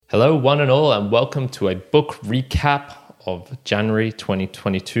Hello, one and all, and welcome to a book recap of January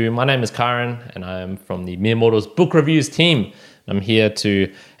 2022. My name is Kyron, and I am from the Mere Mortals Book Reviews team. I'm here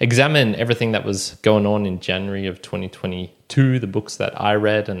to examine everything that was going on in January of 2022, the books that I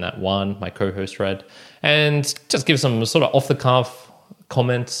read and that one, my co-host, read, and just give some sort of off-the-cuff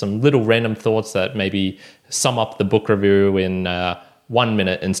comments, some little random thoughts that maybe sum up the book review in 1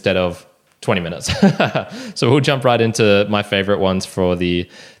 minute instead of 20 minutes. So we'll jump right into my favorite ones for the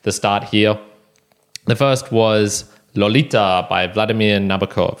start here. The first was Lolita by Vladimir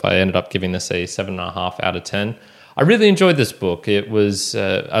Nabokov. I ended up giving this a 7.5 out of 10. I really enjoyed this book. It was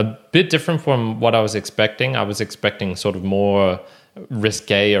a bit different from what I was expecting. I was expecting sort of more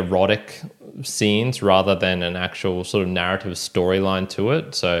risque, erotic scenes rather than an actual sort of narrative storyline to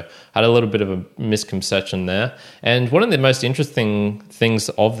it. So I had a little bit of a misconception there. And one of the most interesting things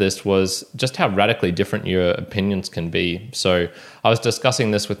of this was just how radically different your opinions can be. So I was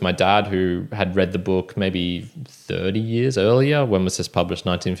discussing this with my dad, who had read the book maybe 30 years earlier. When was this published?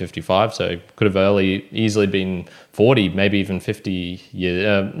 1955. So it could have easily been 40, maybe even 50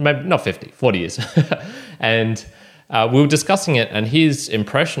 years. Maybe not 50, 40 years. And we were discussing it, and his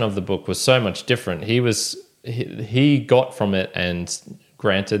impression of the book was so much different. He got from it, and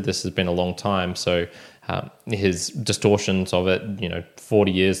granted, this has been a long time, so his distortions of it,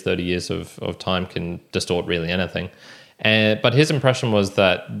 40 years, 30 years of time can distort really anything. But his impression was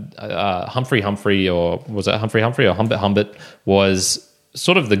that Humphrey, or was it Humphrey or Humbert, was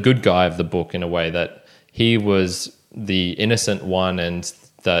sort of the good guy of the book in a way, that he was the innocent one, and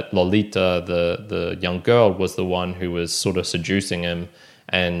that Lolita, the young girl, was the one who was sort of seducing him,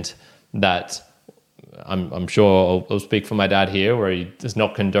 and that I'm sure I'll speak for my dad here, where he is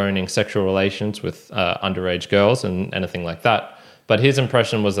not condoning sexual relations with underage girls and anything like that. But his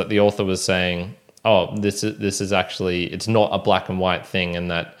impression was that the author was saying, "Oh, this is actually, it's not a black and white thing,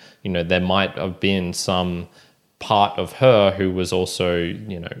 and that there might have been some part of her who was also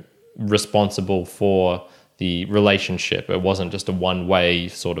responsible for the relationship. It wasn't just a one-way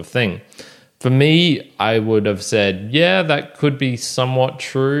sort of thing." For me, I would have said, yeah, that could be somewhat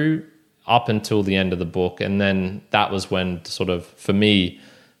true up until the end of the book. And then that was when sort of, for me,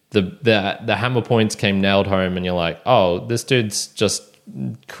 the hammer points came nailed home, and you're like, oh, this dude's just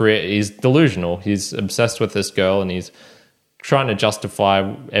he's delusional. He's obsessed with this girl, and he's trying to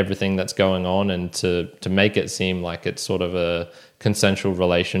justify everything that's going on, and to make it seem like it's sort of a consensual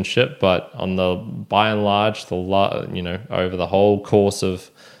relationship. But by and large, over the whole course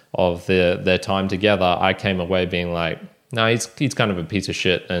of their time together, I came away being like, no, he's kind of a piece of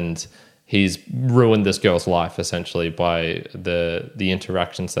shit, and he's ruined this girl's life essentially by the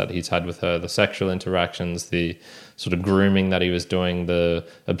interactions that he's had with her, the sexual interactions, the sort of grooming that he was doing, the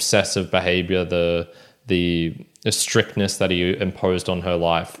obsessive behavior, the strictness that he imposed on her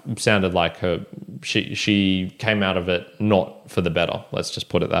life. Sounded like she came out of it not for the better. Let's just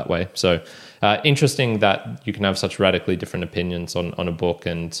put it that way. So interesting that you can have such radically different opinions on a book.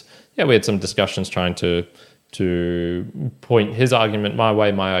 And yeah, we had some discussions trying to point his argument my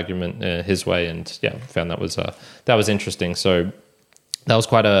way, my argument his way, and yeah, found that was interesting. So that was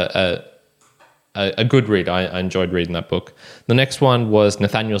quite a good read. I enjoyed reading that book. The next one was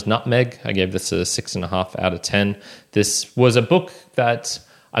Nathaniel's Nutmeg. I gave this a 6.5 out of 10. This was a book that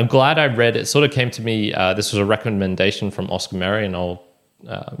I'm glad I read. It sort of came to me. This was a recommendation from Oscar Murray, and I'll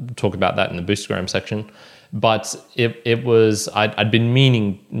talk about that in the Bookstagram section. But it was, I'd been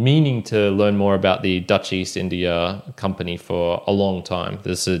meaning to learn more about the Dutch East India Company for a long time.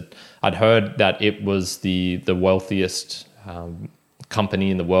 I'd heard that it was the wealthiest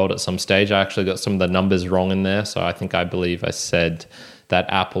company in the world at some stage. I actually got some of the numbers wrong in there, so I believe I said that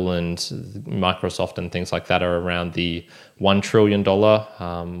Apple and Microsoft and things like that are around the $1 trillion.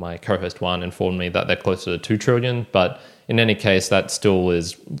 My co-host Juan informed me that they're closer to $2 trillion, but in any case, that still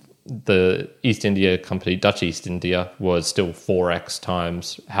is, the East India Company, Dutch East India, was still 4x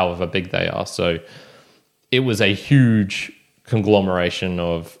times however big they are. So it was a huge conglomeration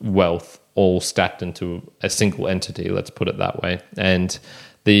of wealth all stacked into a single entity, let's put it that way. And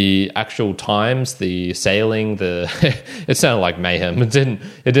the actual times, the sailing, it sounded like mayhem. It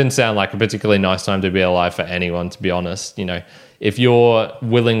didn't sound like a particularly nice time to be alive for anyone, to be honest. If you're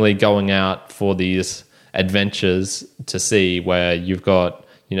willingly going out for these adventures to sea where you've got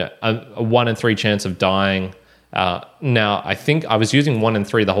a 1 in 3 chance of dying. Now, I think I was using 1 in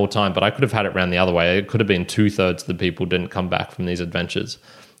 3 the whole time, but I could have had it around the other way. It could have been 2/3 of the people didn't come back from these adventures.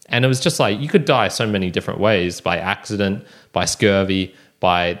 And it was just like, you could die so many different ways: by accident, by scurvy,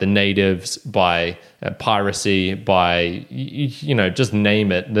 by the natives, by piracy, by, just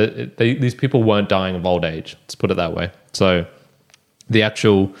name it. These people weren't dying of old age. Let's put it that way. So The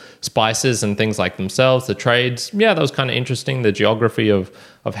actual spices and things like themselves, the trades, yeah, that was kind of interesting. The geography of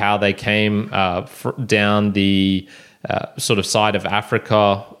how they came down the sort of side of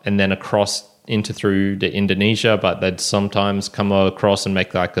Africa and then across into through to Indonesia, but they'd sometimes come across and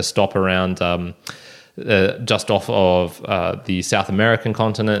make like a stop around just off of the South American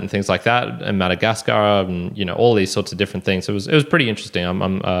continent and things like that, and Madagascar, and all these sorts of different things. It was pretty interesting.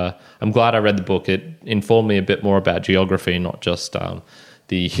 I'm glad I read the book. It informed me a bit more about geography, not just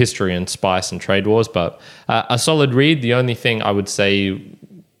the history and spice and trade wars. But a solid read. The only thing I would say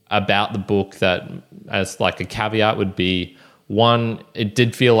about the book that, as like a caveat, would be, one, it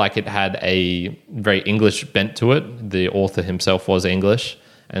did feel like it had a very English bent to it. The author himself was English,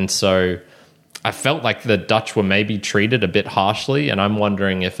 and so I felt like the Dutch were maybe treated a bit harshly, and I'm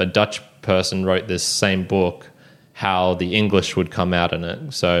wondering if a Dutch person wrote this same book, how the English would come out in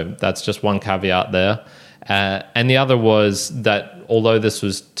it. So that's just one caveat there. And the other was that although this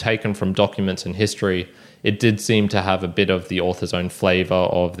was taken from documents and history, it did seem to have a bit of the author's own flavor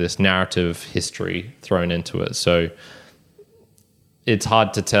of this narrative history thrown into it. So it's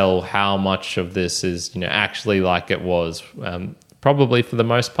hard to tell how much of this is, actually like it was, probably for the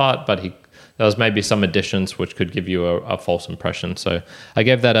most part, but there was maybe some additions which could give you a false impression. So I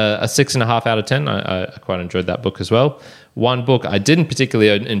gave that a 6.5 out of 10. I quite enjoyed that book as well. One book I didn't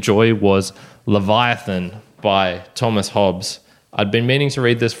particularly enjoy was Leviathan by Thomas Hobbes. I'd been meaning to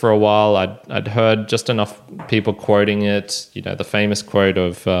read this for a while. I'd heard just enough people quoting it. The famous quote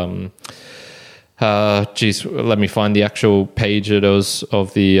of, let me find the actual page it was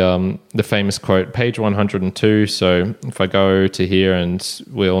of the famous quote, page 102. So if I go to here, and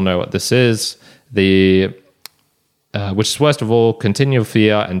we all know what this is, which is worst of all, continual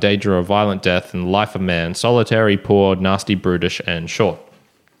fear and danger of violent death in the life of man, solitary, poor, nasty, brutish, and short.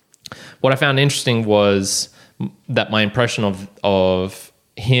 What I found interesting was that my impression of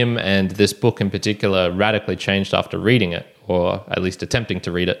him and this book in particular radically changed after reading it, or at least attempting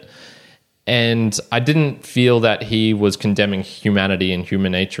to read it. And I didn't feel that he was condemning humanity and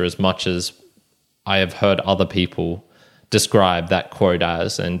human nature as much as I have heard other people describe that quote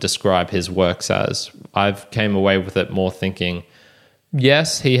as, and describe his works as. I've came away with it more thinking,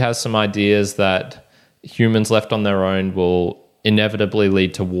 yes, he has some ideas that humans left on their own will inevitably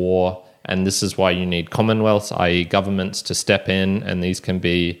lead to war, and this is why you need commonwealths, i.e. governments, to step in, and these can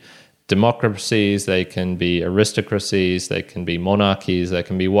be democracies, they can be aristocracies, they can be monarchies, they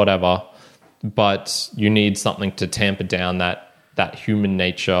can be whatever. But you need something to tamper down that human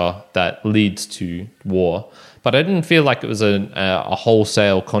nature that leads to war. But I didn't feel like it was a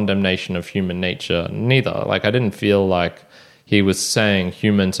wholesale condemnation of human nature, neither. Like, I didn't feel like he was saying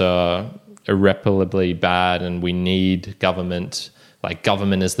humans are irreparably bad and we need government. Like,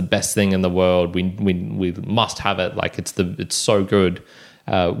 government is the best thing in the world. We must have it. Like, it's so good,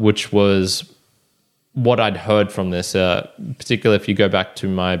 which was what I'd heard from this, particularly if you go back to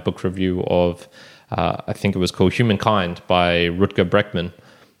my book review of, I think it was called Humankind by Rutger Bregman,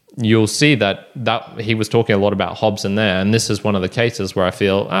 you'll see that he was talking a lot about Hobbes in there, and this is one of the cases where I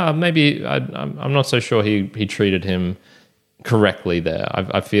feel maybe I'm not so sure he treated him correctly there.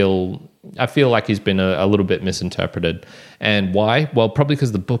 I feel like he's been a little bit misinterpreted. And why? Well, probably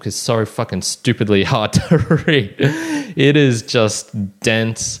because the book is so fucking stupidly hard to read. It is just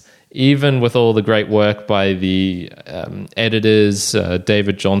dense. Even with all the great work by the editors,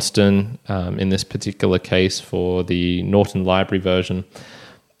 David Johnston, in this particular case for the Norton Library version,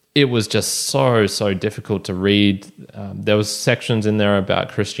 it was just so difficult to read. There was sections in there about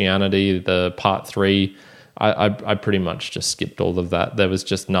Christianity, the part 3. I pretty much just skipped all of that. There was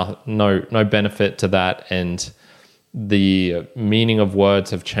just no benefit to that, and the meaning of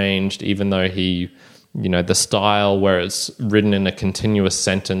words have changed, even though the style where it's written in a continuous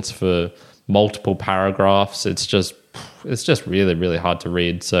sentence for multiple paragraphs, it's just really, really hard to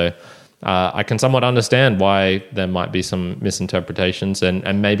read. So I can somewhat understand why there might be some misinterpretations,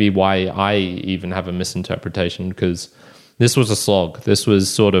 and maybe why I even have a misinterpretation, because this was a slog.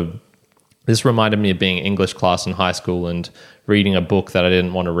 This reminded me of being English class in high school and reading a book that I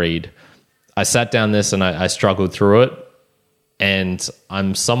didn't want to read. I sat down this and I struggled through it. And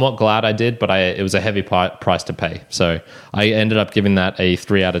I'm somewhat glad I did, but it was a heavy price to pay. So I ended up giving that a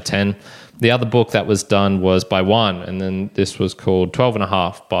 3 out of 10. The other book that was done was by Juan, and then this was called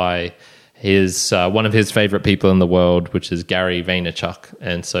 12.5 by one of his favorite people in the world, which is Gary Vaynerchuk.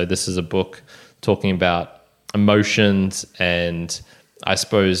 And so this is a book talking about emotions and, I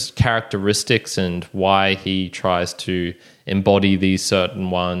suppose, characteristics and why he tries to embody these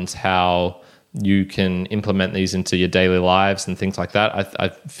certain ones, how you can implement these into your daily lives and things like that. I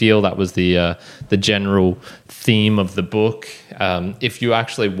feel that was the general theme of the book. If you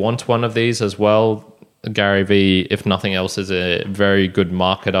actually want one of these as well, Gary Vee, if nothing else, is a very good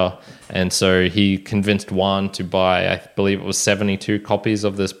marketer. And so he convinced Juan to buy, I believe it was 72 copies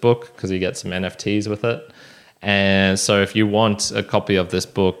of this book, because he gets some NFTs with it. And so if you want a copy of this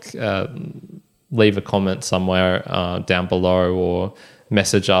book, leave a comment somewhere down below, or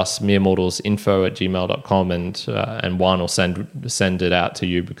message us, meremortalsinfo@gmail.com, and Juan will send it out to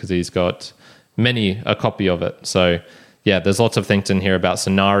you, because he's got a copy of it. So yeah, there's lots of things in here about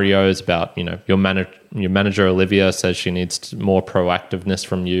scenarios, about, your manager Olivia says she needs more proactiveness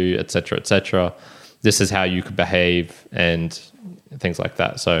from you, etc., etc. This is how you could behave, and things like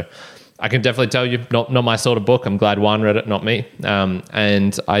that. So I can definitely tell you, not my sort of book. I'm glad Juan read it, not me.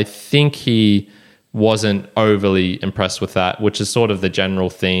 And I think he wasn't overly impressed with that, which is sort of the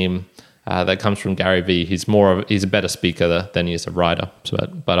general theme that comes from Gary Vee. He's a better speaker than he is a writer.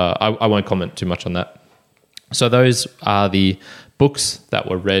 But I won't comment too much on that. So those are the books that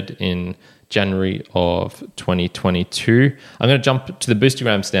were read in January of 2022. I'm going to jump to the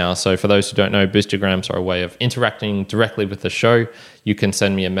Boostergrams now. So for those who don't know, Boostergrams are a way of interacting directly with the show. You can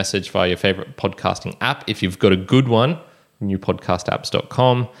send me a message via your favorite podcasting app if you've got a good one,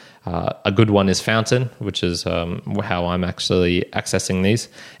 newpodcastapps.com. A good one is Fountain, which is how I'm actually accessing these.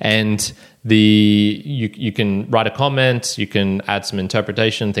 And you can write a comment, you can add some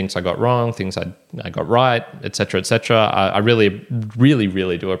interpretation, things I got wrong, things I got right, etc., etc. I really, really,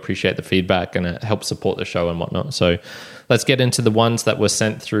 really do appreciate the feedback, and it helps support the show and whatnot. So let's get into the ones that were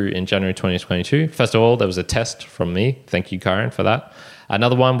sent through in January 2022. First of all, there was a test from me. Thank you, Karen, for that.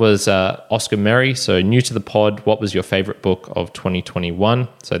 Another one was Oscar Merry. So new to the pod, what was your favorite book of 2021?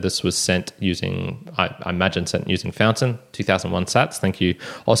 So this was sent using, I imagine sent using Fountain, 2001 sats. Thank you,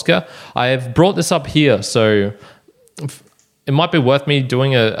 Oscar. I have brought this up here. So it might be worth me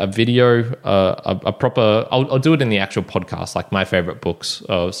doing a video, a proper, I'll do it in the actual podcast, like my favorite books.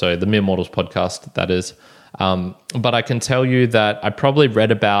 So the Mere Mortals podcast, that is. But I can tell you that I probably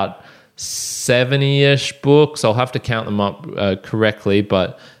read about 70-ish books. I'll have to count them up correctly,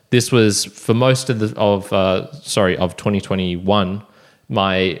 but this was for most of 2021.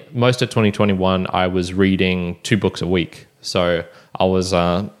 Most of 2021, I was reading 2 books a week. So I was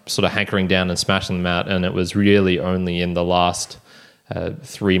sort of hankering down and smashing them out, and it was really only in the last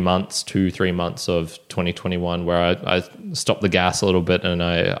 3 months, 2-3 months of 2021 where I stopped the gas a little bit, and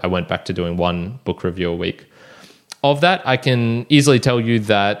I went back to doing 1 book review a week. Of that, I can easily tell you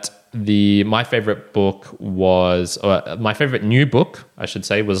that my favorite book was, my favorite new book, I should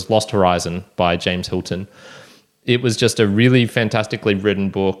say, was Lost Horizon by James Hilton. It was just a really fantastically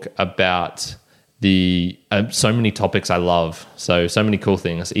written book about so many topics I love. So many cool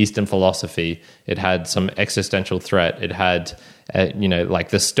things. Eastern philosophy. It had some existential threat. It had,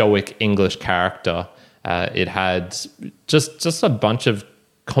 like the stoic English character. It had just a bunch of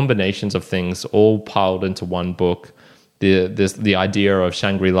combinations of things all piled into one book. The idea of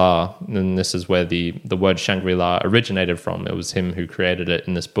Shangri-La, and this is where the word Shangri-La originated from. It was him who created it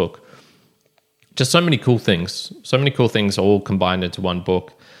in this book. Just so many cool things all combined into one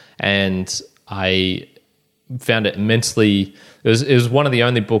book. And I found it immensely, it was one of the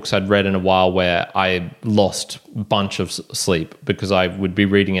only books I'd read in a while where I lost a bunch of sleep, because I would be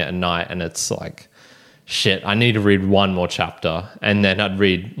reading it at night and it's like, shit, I need to read 1 more chapter. And then I'd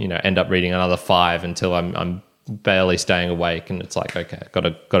end up reading another 5 until I'm barely staying awake, and it's like, okay, got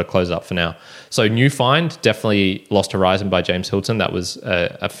to close up for now. So new find, definitely Lost Horizon by James Hilton. That was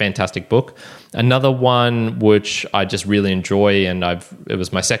a fantastic book. Another one which I just really enjoy, and it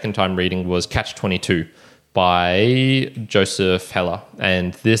was my second time reading, was Catch-22 by Joseph Heller,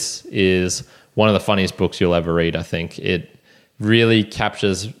 and this is one of the funniest books you'll ever read. I think it really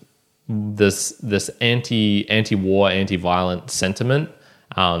captures this anti-war, anti-violent sentiment.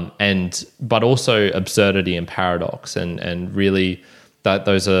 But also absurdity and paradox, and really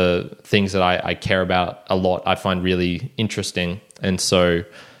those are things that I care about a lot. I find really interesting, and so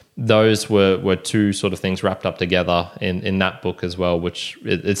those were 2 sort of things wrapped up together in that book as well, which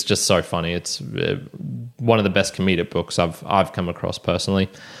it's just so funny. It's one of the best comedic books I've come across personally.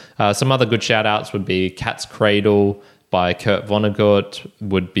 Some other good shout outs would be Cat's Cradle by Kurt Vonnegut,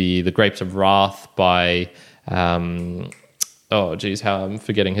 would be The Grapes of Wrath by how I'm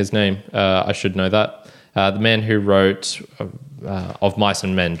forgetting his name. I should know that. The man who wrote Of Mice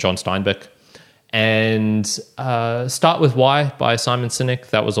and Men, John Steinbeck. And Start With Why by Simon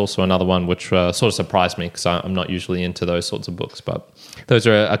Sinek. That was also another one which sort of surprised me, because I'm not usually into those sorts of books. But those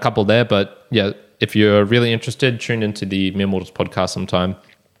are a couple there. But yeah, if you're really interested, tune into the Mere Mortals podcast sometime.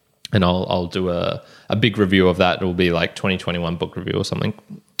 and I'll do a big review of that. It will be like 2021 book review or something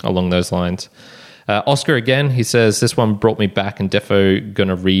along those lines. Oscar again, he says, this one brought me back and defo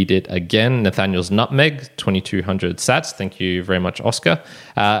gonna read it again. Nathaniel's Nutmeg, 2200 sats. Thank you very much, Oscar.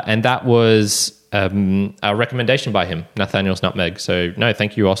 And that was a recommendation by him, Nathaniel's Nutmeg. So no,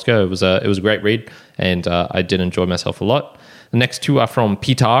 thank you, Oscar. It was a great read, and I did enjoy myself a lot. The next two are from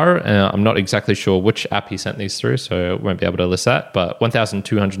Peter. I'm not exactly sure which app he sent these through, so I won't be able to list that, but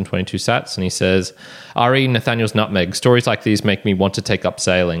 1,222 sats. And he says, RE Nathaniel's Nutmeg, stories like these make me want to take up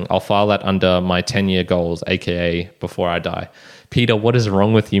sailing. I'll file that under my 10-year goals, aka before I die. Peter, what is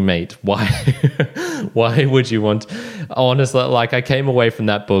wrong with you, mate? Why why would you want... Honestly, like, I came away from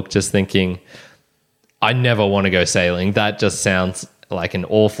that book just thinking, I never want to go sailing. That just sounds like an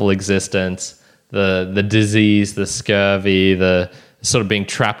awful existence. The disease, the scurvy, the sort of being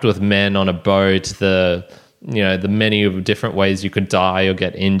trapped with men on a boat, the many different ways you could die or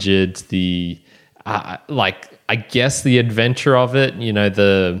get injured, the I guess the adventure of it,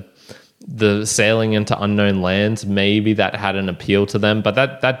 the sailing into unknown lands, maybe that had an appeal to them, but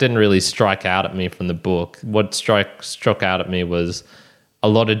that didn't really strike out at me from the book. What struck out at me was a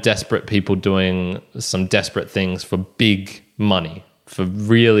lot of desperate people doing some desperate things for big money, for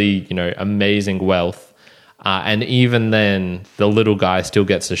really, amazing wealth. And even then, the little guy still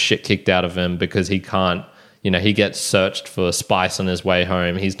gets the shit kicked out of him because he can't, he gets searched for spice on his way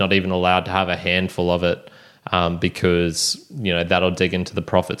home. He's not even allowed to have a handful of it because, that'll dig into the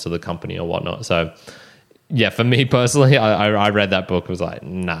profits of the company or whatnot. So, yeah, for me personally, I read that book. I was like,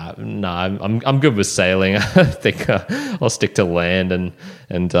 nah, I'm good with sailing. I think I'll stick to land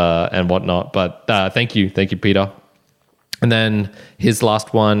and whatnot. But thank you, Peter. And then his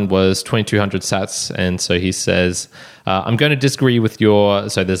last one was 2200 sats. And so he says, I'm going to disagree with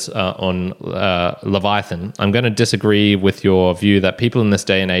so this on Leviathan, I'm going to disagree with your view that people in this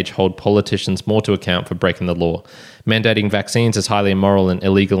day and age hold politicians more to account for breaking the law. Mandating vaccines is highly immoral and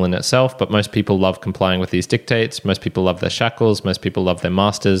illegal in itself, but most people love complying with these dictates. Most people love their shackles. Most people love their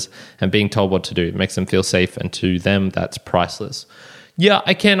masters, and being told what to do. It makes them feel safe, and to them, that's priceless. Yeah,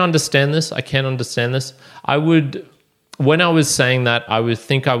 I can understand this. When I was saying that, I would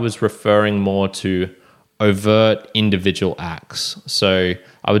think I was referring more to overt individual acts. So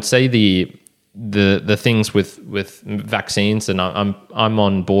I would say the things with vaccines, and I'm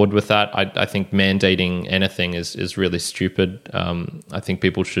on board with that. I think mandating anything is really stupid. I think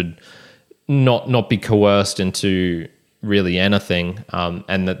people should not be coerced into really anything,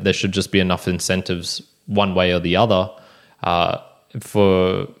 and that there should just be enough incentives one way or the other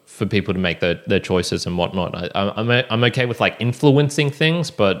for people to make their choices and whatnot. I'm okay with like influencing things,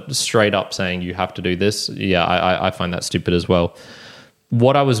 but straight up saying you have to do this, yeah, I find that stupid as well.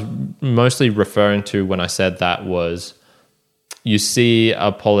 What I was mostly referring to when I said that was, you see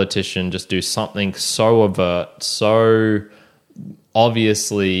a politician just do something so overt, so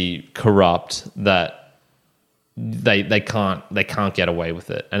obviously corrupt that they can't get away with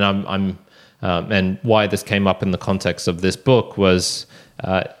it. And and why this came up in the context of this book was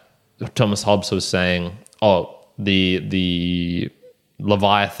Thomas Hobbes was saying, the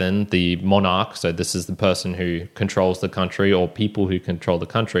Leviathan, the monarch, so this is the person who controls the country or people who control the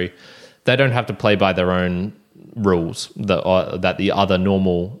country, they don't have to play by their own rules that the other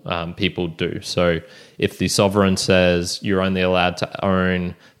normal people do. So if the sovereign says you're only allowed to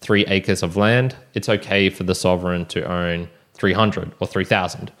own 3 acres of land, it's okay for the sovereign to own 300 or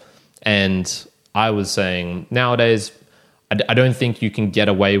 3,000. And I was saying nowadays, I don't think you can get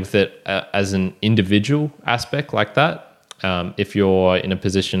away with it as an individual aspect like that if you're in a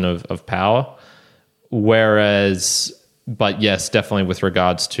position of power. But yes, definitely with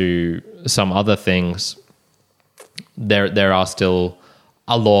regards to some other things, there are still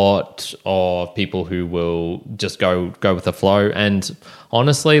a lot of people who will just go with the flow. And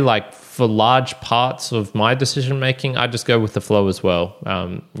honestly, like for large parts of my decision making, I just go with the flow as well.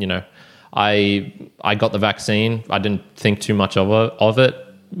 I got the vaccine. I didn't think too much of it,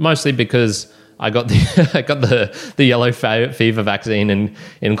 mostly because I got the yellow fever vaccine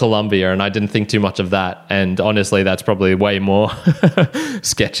in Colombia, and I didn't think too much of that. And honestly, that's probably way more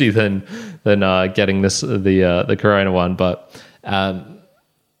sketchy than getting the corona one. But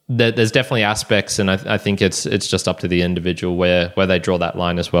there's definitely aspects, and I think it's just up to the individual where they draw that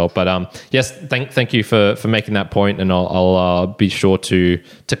line as well. But yes, thank you for making that point, and I'll be sure to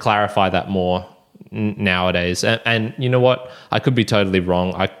clarify that more nowadays. And you know what? I could be totally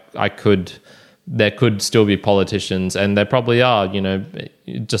wrong. There could still be politicians, and there probably are.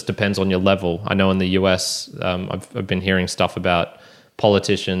 It just depends on your level. I know in the US, I've been hearing stuff about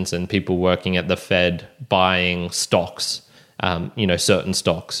politicians and people working at the Fed buying stocks certain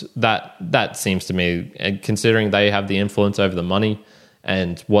stocks. That seems to me, considering they have the influence over the money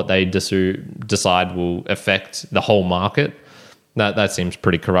and what they decide will affect the whole market, that seems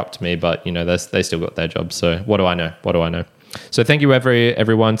pretty corrupt to me. But they still got their jobs. So what do I know? So thank you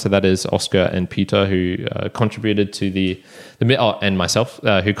everyone. So that is Oscar and Peter who contributed to the and myself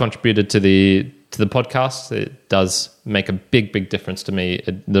who contributed to the podcast. It does make a big difference to me.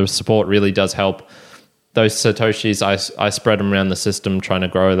 The support really does help. Those Satoshis, I spread them around the system trying to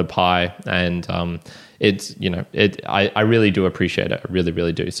grow the pie, and I really do appreciate it. I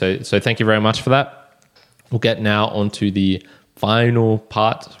really do. So thank you very much for that. We'll get now onto the final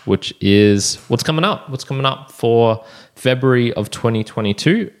part, which is what's coming up. What's coming up for February of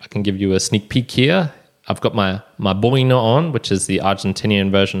 2022? I can give you a sneak peek here. I've got my boina on, which is the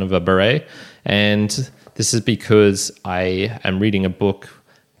Argentinian version of a beret, and this is because I am reading a book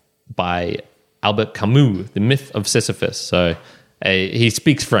by Albert Camus, The Myth of Sisyphus. So he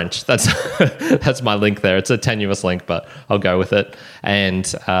speaks French. That's my link there. It's a tenuous link, but I'll go with it. And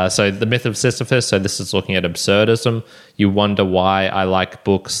so The Myth of Sisyphus, so this is looking at absurdism. You wonder why I like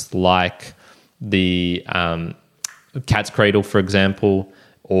books like the Cat's Cradle, for example,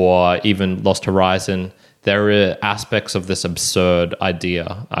 or even Lost Horizon. There are aspects of this absurd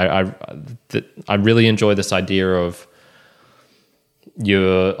idea. I really enjoy this idea of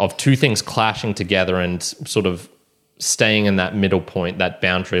two things clashing together and sort of staying in that middle point, that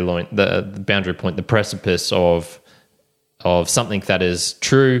boundary line, the boundary point, the precipice of something that is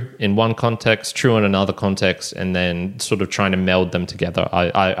true in one context, true in another context, and then sort of trying to meld them together.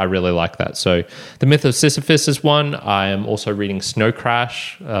 I really like that. So The Myth of Sisyphus is one. I am also reading Snow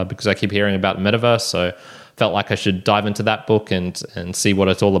Crash because I keep hearing about metaverse, so felt like I should dive into that book and see what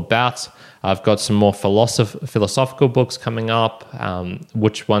it's all about. I've got some more philosophical books coming up.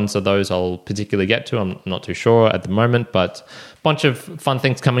 Which ones of those I'll particularly get to, I'm not too sure at the moment, but a bunch of fun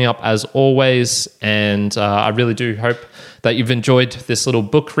things coming up as always. And I really do hope that you've enjoyed this little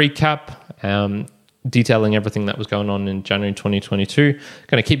book recap, detailing everything that was going on in January 2022.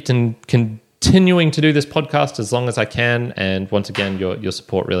 Going to keep continuing to do this podcast as long as I can, and once again your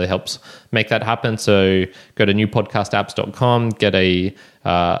support really helps make that happen. So go to newpodcastapps.com, get a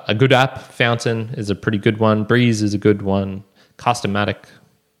good app. Fountain is a pretty good one, Breeze is a good one, Castomatic,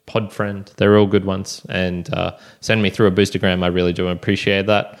 Podfriend, they're all good ones, and send me through a boostergram. I really do appreciate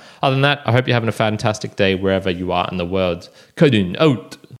that. Other than that, I hope you're having a fantastic day wherever you are in the world. Coding out.